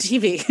seen it on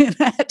TV. And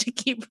I had to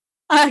keep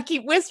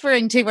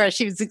whispering to her.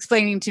 She was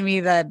explaining to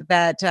me that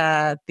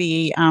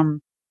the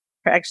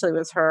actually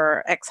was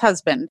her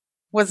ex-husband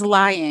was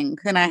lying.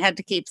 And I had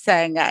to keep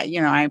saying,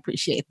 I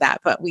appreciate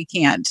that, but we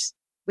can't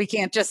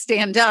just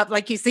stand up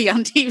like you see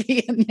on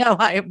TV and yell,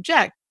 I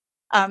object.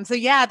 So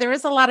yeah, there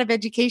is a lot of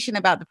education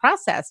about the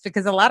process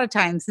because a lot of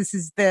times this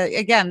is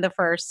the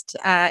first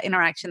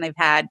interaction they've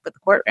had with the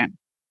courtroom.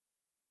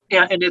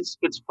 Yeah, and it's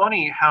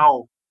funny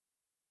how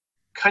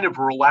kind of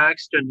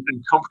relaxed and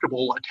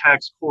comfortable a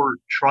tax court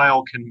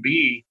trial can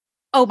be.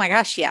 Oh my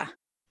gosh, yeah.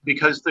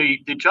 Because the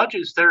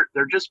judges, they're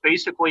just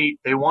basically,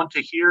 they want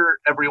to hear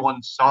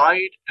everyone's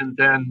side and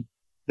then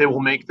they will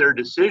make their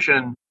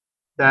decision.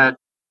 That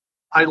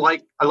I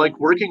like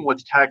working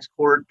with tax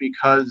court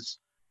because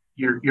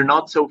you're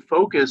not so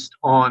focused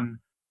on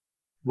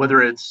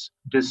whether it's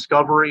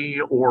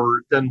discovery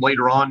or then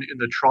later on in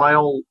the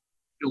trial,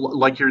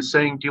 like you're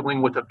saying,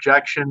 dealing with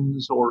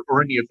objections or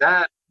any of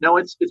that. No,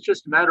 it's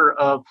just a matter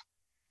of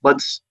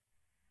let's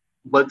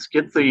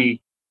get the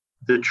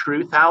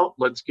truth out.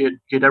 Let's get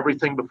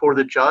everything before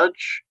the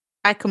judge.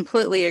 I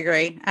completely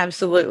agree.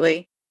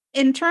 Absolutely.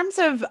 In terms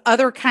of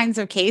other kinds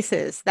of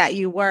cases that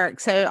you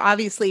work, so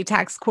obviously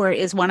tax court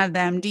is one of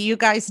them. Do you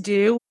guys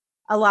do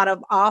a lot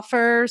of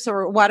offers,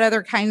 or what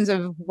other kinds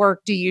of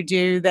work do you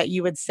do that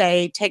you would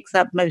say takes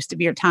up most of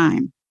your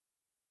time?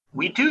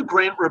 We do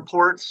grant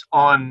reports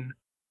on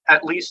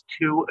at least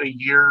 2 a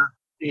year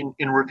in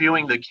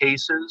reviewing the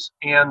cases.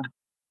 And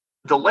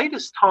the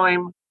latest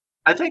time,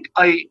 I think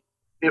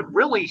it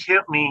really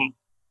hit me.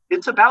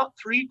 It's about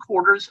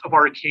 3/4 of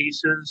our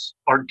cases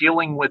are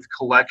dealing with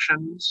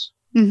collections.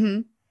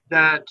 Mm-hmm.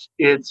 That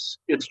it's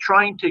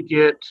trying to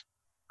get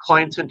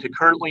clients into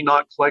currently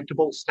not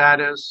collectible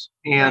status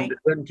and Right.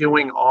 then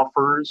doing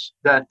offers.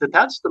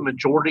 That's the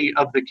majority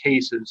of the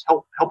cases,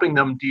 helping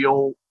them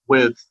deal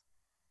with.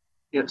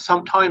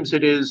 Sometimes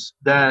it is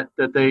that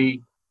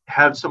they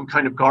have some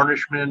kind of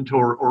garnishment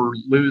or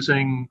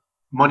losing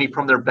money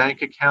from their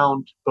bank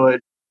account, but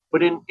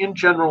in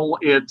general,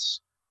 it's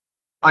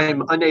I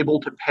am unable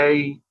to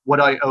pay what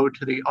I owe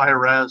to the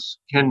IRS.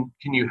 Can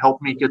you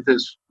help me get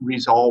this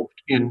resolved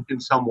in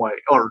some way,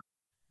 or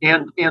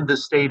and the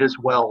state as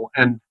well?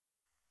 And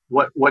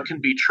what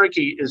can be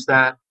tricky is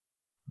that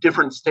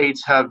different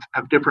states have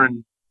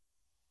different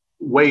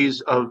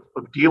ways of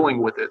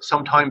dealing with it.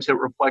 Sometimes it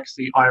reflects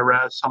the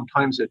IRS,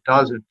 sometimes it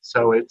doesn't.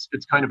 So it's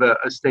kind of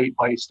a state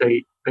by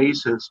state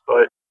basis.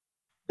 But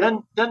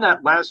then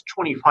that last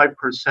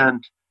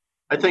 25%,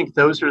 I think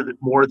those are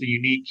more the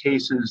unique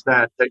cases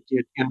that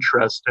get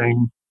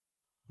interesting.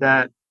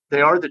 That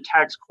they are the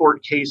tax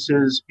court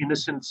cases,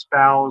 innocent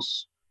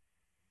spouse,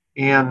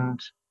 and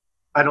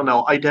I don't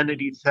know,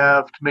 identity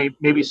theft,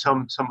 maybe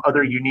some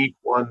other unique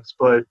ones,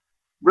 but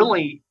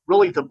really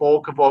the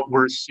bulk of what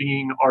we're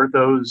seeing are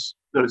those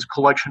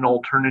collection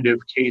alternative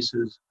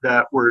cases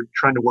that we're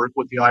trying to work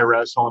with the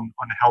IRS on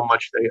how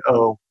much they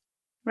owe.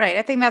 Right.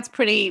 I think that's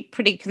pretty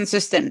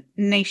consistent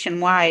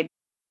nationwide.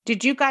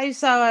 Did you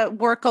guys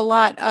work a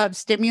lot of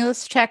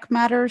stimulus check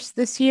matters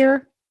this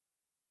year?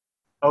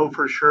 Oh,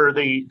 for sure.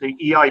 The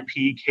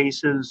EIP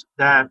cases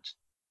that,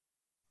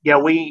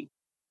 yeah,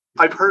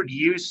 I've heard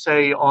you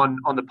say on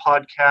the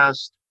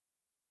podcast,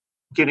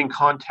 getting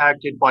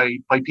contacted by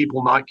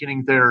people not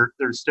getting their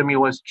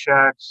stimulus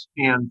checks,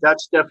 and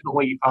that's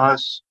definitely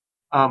us.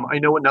 I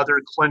know another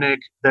clinic,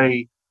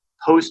 they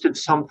posted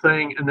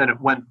something and then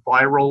it went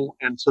viral,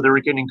 and so they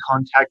were getting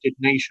contacted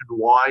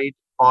nationwide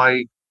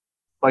by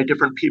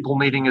different people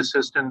needing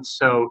assistance.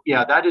 So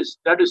yeah, that is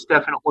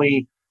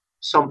definitely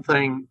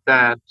something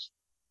that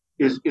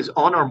is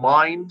on our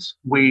minds.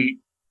 We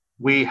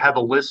have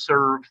a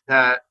listserv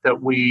that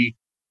we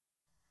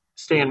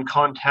stay in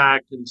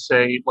contact and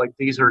say, like,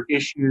 these are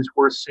issues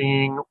we're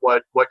seeing.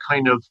 What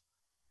kind of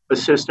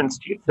assistance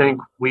do you think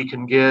we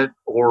can get,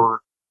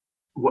 or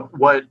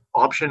what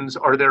options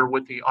are there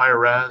with the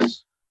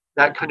IRS,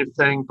 that kind of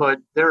thing. But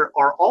there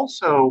are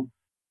also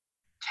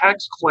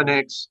tax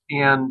clinics,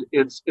 and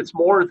it's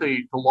more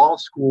the law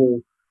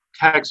school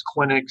tax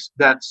clinics,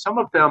 that some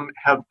of them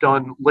have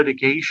done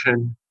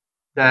litigation,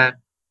 that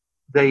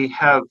they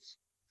have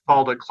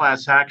filed a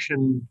class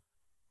action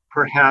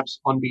perhaps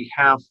on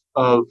behalf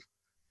of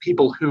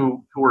people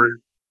who are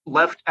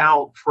left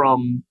out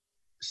from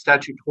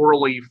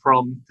statutorily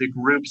from the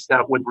groups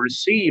that would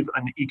receive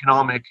an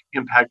economic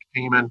impact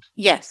payment.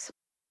 Yes.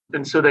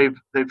 And so they've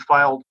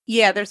filed.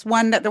 Yeah, there's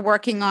one that they're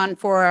working on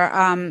for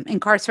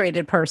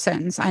incarcerated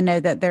persons. I know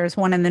that there's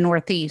one in the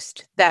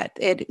Northeast that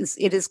it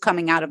is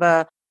coming out of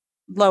a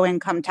low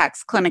income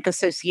tax clinic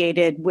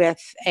associated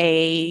with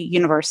a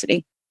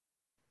university.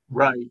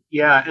 Right.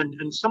 Yeah.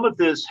 And some of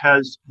this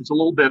has a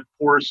little bit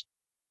forced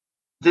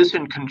this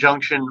in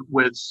conjunction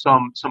with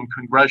some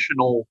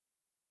congressional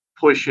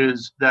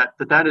pushes that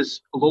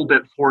is a little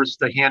bit forced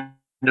the hand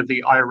of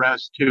the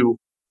IRS to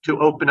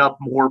open up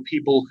more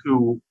people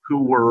who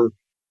were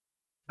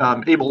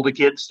able to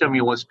get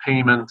stimulus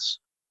payments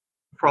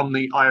from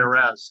the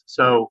IRS.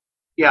 So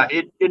yeah,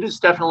 it is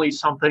definitely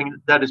something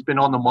that has been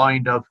on the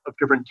mind of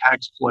different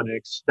tax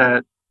clinics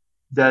that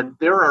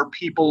there are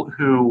people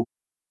who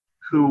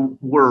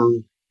were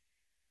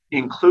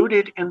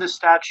included in the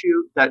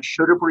statute that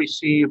should have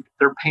received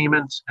their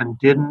payments and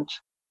didn't.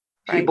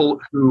 Right. People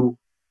who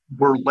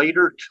were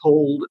later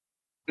told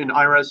in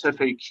IRS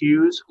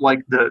FAQs,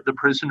 like the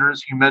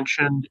prisoners you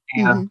mentioned,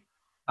 and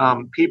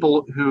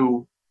people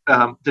who,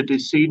 the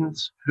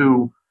decedents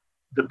who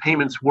the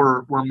payments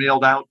were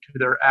mailed out to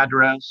their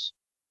address,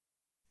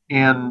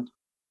 and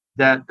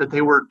that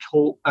they were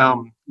told,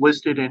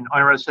 listed in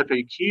IRS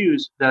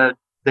FAQs that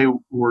they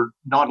were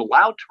not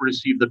allowed to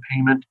receive the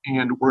payment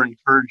and were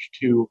encouraged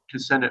to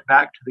send it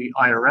back to the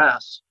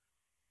IRS.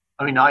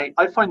 I mean, I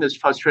find this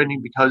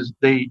frustrating because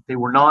they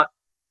were not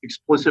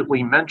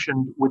explicitly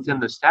mentioned within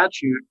the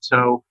statute,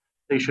 so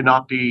they should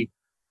not be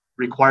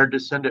required to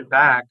send it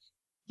back.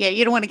 Yeah,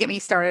 you don't want to get me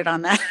started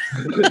on that.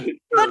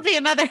 That'd be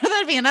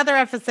another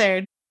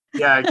episode.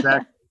 Yeah,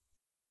 exactly.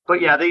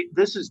 But yeah,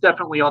 this is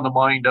definitely on the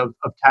mind of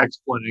tax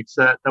clinics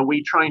that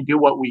we try and do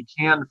what we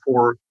can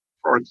for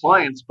our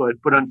clients, but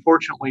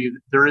unfortunately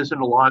there isn't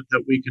a lot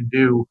that we can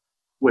do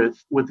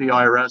with the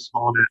IRS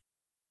on it.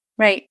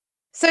 Right.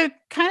 So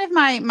kind of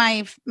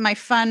my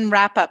fun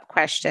wrap up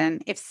question,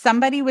 if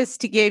somebody was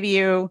to give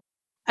you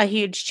a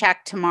huge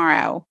check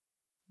tomorrow,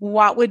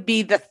 what would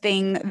be the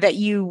thing that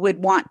you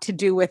would want to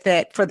do with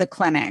it for the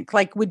clinic?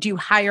 Like, would you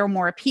hire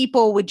more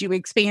people? Would you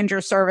expand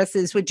your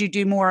services? Would you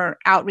do more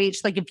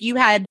outreach? Like, if you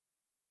had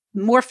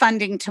more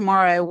funding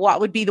tomorrow, what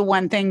would be the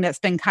one thing that's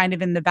been kind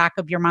of in the back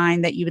of your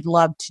mind that you would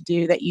love to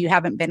do that you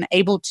haven't been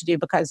able to do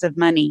because of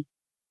money?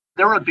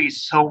 There would be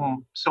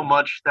so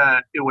much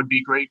that it would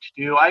be great to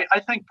do. I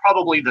think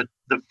probably the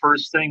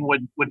first thing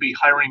would be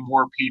hiring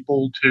more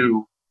people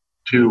to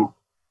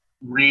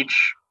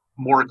reach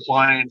more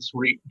clients,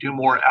 do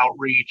more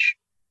outreach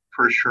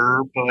for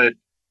sure. But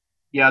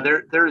yeah,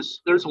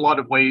 there's a lot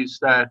of ways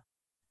that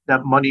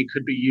money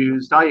could be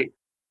used. I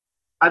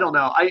don't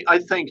know.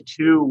 I think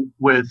too,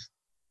 with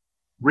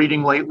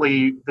reading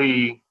lately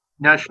the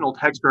National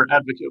Taxpayer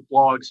Advocate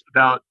blogs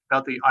about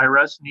the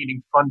IRS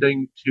needing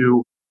funding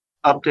to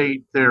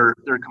update their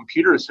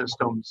computer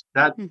systems.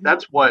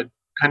 That's what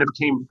kind of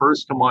came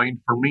first to mind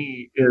for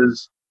me.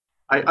 Is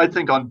I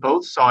think on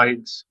both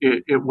sides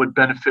it would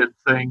benefit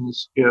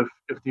things if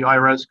the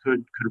IRS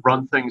could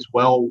run things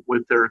well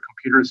with their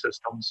computer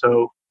system.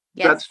 So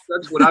yes.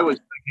 That's what I was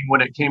thinking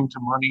when it came to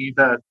money,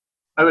 that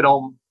I would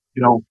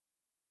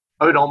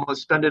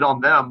almost spend it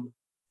on them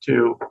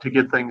to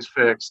get things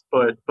fixed.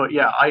 But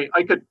yeah,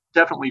 I could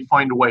definitely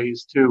find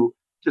ways to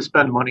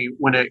spend money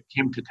when it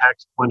came to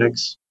tax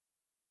clinics.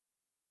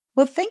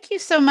 Well, thank you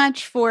so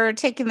much for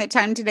taking the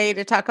time today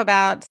to talk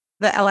about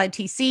the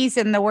LITCs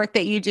and the work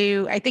that you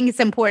do. I think it's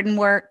important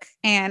work,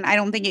 and I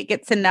don't think it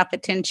gets enough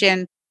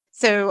attention.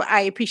 So I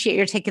appreciate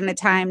your taking the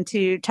time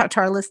to talk to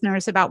our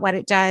listeners about what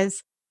it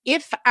does.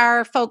 If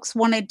our folks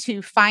wanted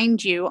to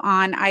find you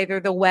on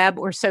either the web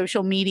or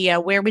social media,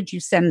 where would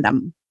you send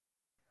them?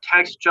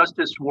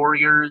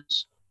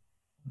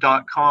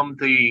 TaxJusticeWarriors.com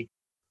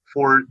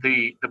for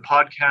the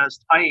podcast.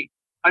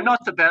 I'm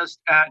not the best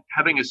at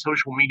having a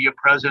social media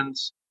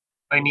presence.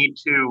 I need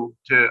to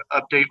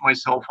update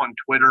myself on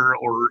Twitter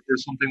or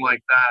something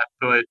like that.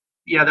 But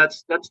yeah,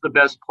 that's the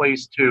best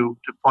place to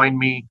find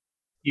me.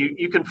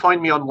 You can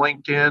find me on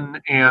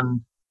LinkedIn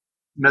and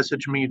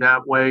message me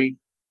that way.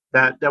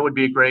 That would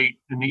be a great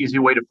and easy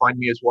way to find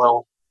me as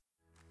well.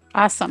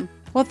 Awesome.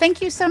 Well, thank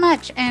you so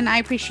much, and I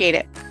appreciate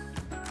it.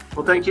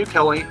 Well, thank you,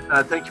 Kelly.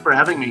 Thank you for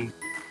having me.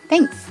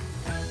 Thanks.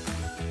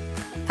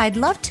 I'd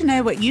love to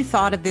know what you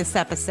thought of this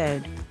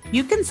episode.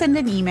 You can send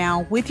an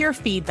email with your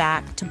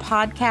feedback to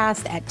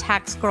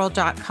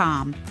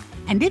podcast@taxgirl.com.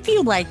 And if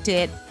you liked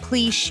it,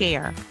 please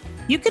share.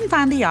 You can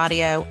find the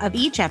audio of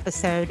each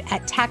episode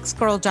at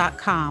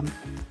taxgirl.com.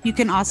 You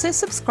can also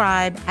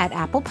subscribe at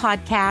Apple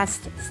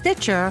Podcasts,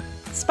 Stitcher,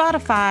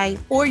 Spotify,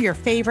 or your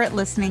favorite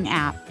listening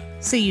app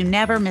so you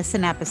never miss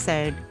an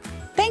episode.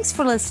 Thanks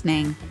for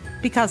listening,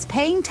 because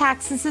paying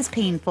taxes is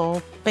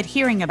painful, but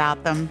hearing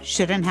about them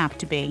shouldn't have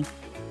to be.